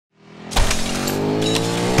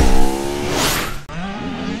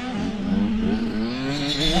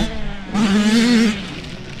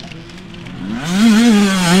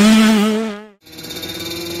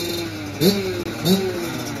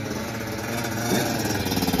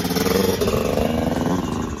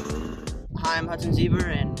Hudson Zeber,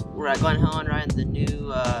 and we're at Glen Helen riding the new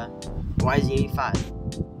YZ85.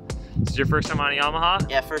 This is your first time on a Yamaha?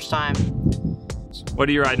 Yeah, first time. What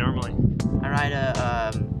do you ride normally? I ride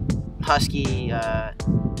a Husky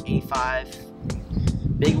 85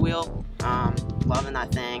 big wheel. Loving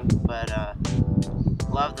that thing, but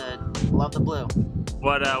love the blue.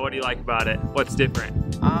 What do you like about it? What's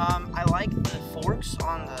different? I like the forks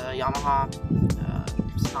on the Yamaha.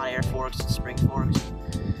 It's not air forks, it's spring forks.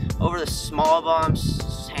 Over the small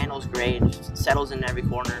bumps, handles great, settles in every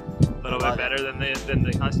corner. A little bit better than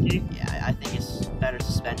the Husky? Yeah, I think it's better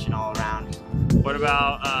suspension all around. What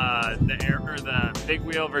about the big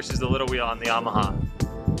wheel versus the little wheel on the Yamaha?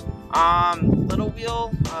 Little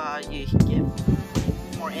wheel, you get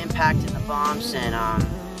more impact in the bumps, and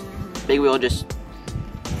big wheel just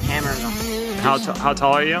hammers them. How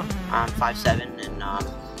tall are you? I'm 5'7", and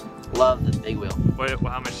love the big wheel.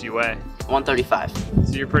 How much do you weigh? 135.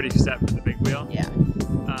 So you're pretty set for the big wheel? Yeah.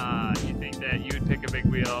 You think that you would pick a big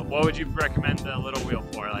wheel? What would you recommend the little wheel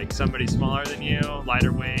for? Like somebody smaller than you,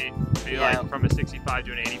 lighter weight, maybe like from a 65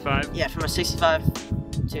 to an 85? Yeah, from a 65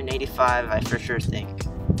 to an 85, I for sure think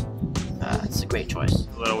it's a great choice.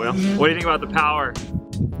 Little wheel. What do you think about the power?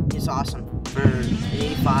 It's awesome. For an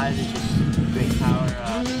 85, it's just great power.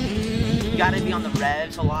 You gotta be on the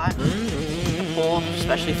revs a lot to pull,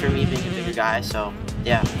 especially for me being a bigger guy, so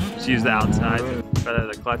yeah. Just use the outside to feather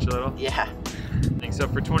the clutch a little? Yeah. I think so.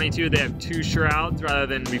 For 22, they have 2 shrouds rather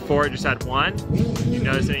than before it just had 1. You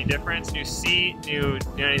notice any difference? New seat, new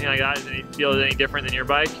anything like that? Does it feel any different than your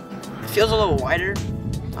bike? It feels a little wider,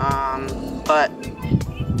 but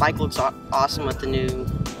bike looks awesome with the new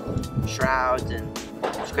shrouds, and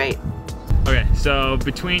it's great. Okay, so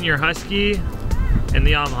between your Husky and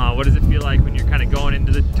the Yamaha, what does it feel like when you're kind of going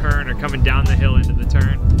into the turn or coming down the hill into the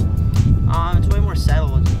turn? It's way more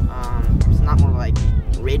settled. It's not more like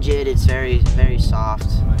rigid. It's very, very soft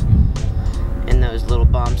in those little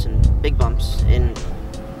bumps and big bumps, and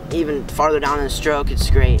even farther down in the stroke, it's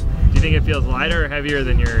great. Do you think it feels lighter or heavier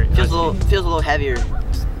than your Husky? Feels a little heavier.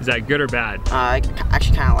 Is that good or bad? I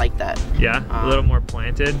actually kind of like that. Yeah, a little more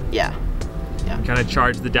planted. Yeah. Yeah. Kind of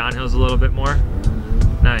charge the downhills a little bit more.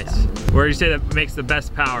 Nice. Where do you say that makes the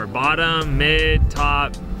best power? Bottom, mid,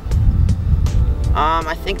 top?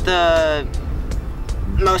 I think the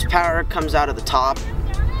most power comes out of the top.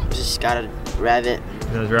 Just gotta rev it.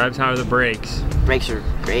 Those revs, how are the brakes? Brakes are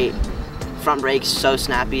great. Front brakes so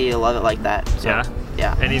snappy, I love it like that. So, yeah?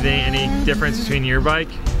 Yeah. Any difference between your bike?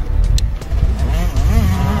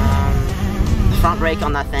 The front brake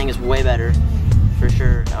on that thing is way better, for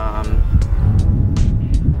sure.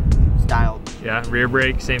 It's dialed. Yeah, rear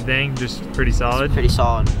brake, same thing, just pretty solid? It's pretty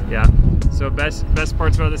solid. Yeah. So best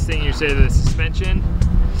parts about this thing, you say the suspension?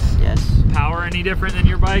 Yes. Power any different than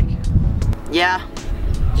your bike? Yeah,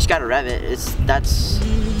 just gotta rev it. That's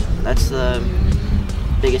the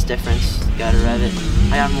biggest difference. Gotta rev it.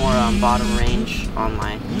 I got more bottom range on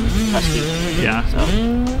my Husky. Yeah. So,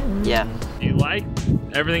 yeah. Do you like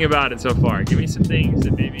everything about it so far? Give me some things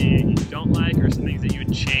that maybe you don't like, or some things that you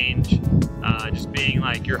would change. Just being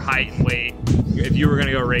like your height and weight, if you were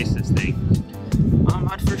gonna go race this thing.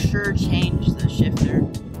 I'd for sure change the shifter.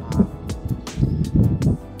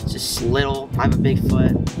 It's just little. I have a big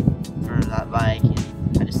foot for that bike,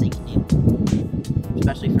 and I just think you need,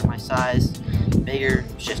 especially for my size, bigger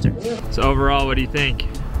shifter. So overall, what do you think?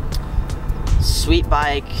 Sweet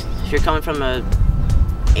bike. If you're coming from a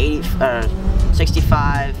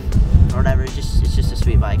 65 or whatever, it's just a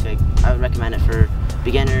sweet bike. Like, I would recommend it for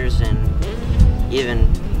beginners and even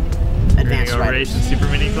advanced riders. Race the super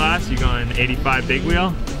mini class? You going 85 big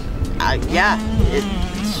wheel? Yeah,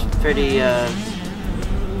 it's pretty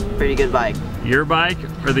good bike. Your bike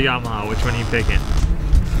or the Yamaha? Which one are you picking?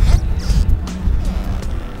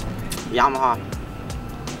 Yamaha.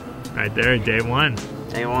 Right there, day one.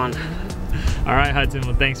 Day one. All right, Hudson.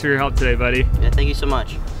 Well, thanks for your help today, buddy. Yeah, thank you so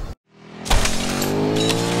much.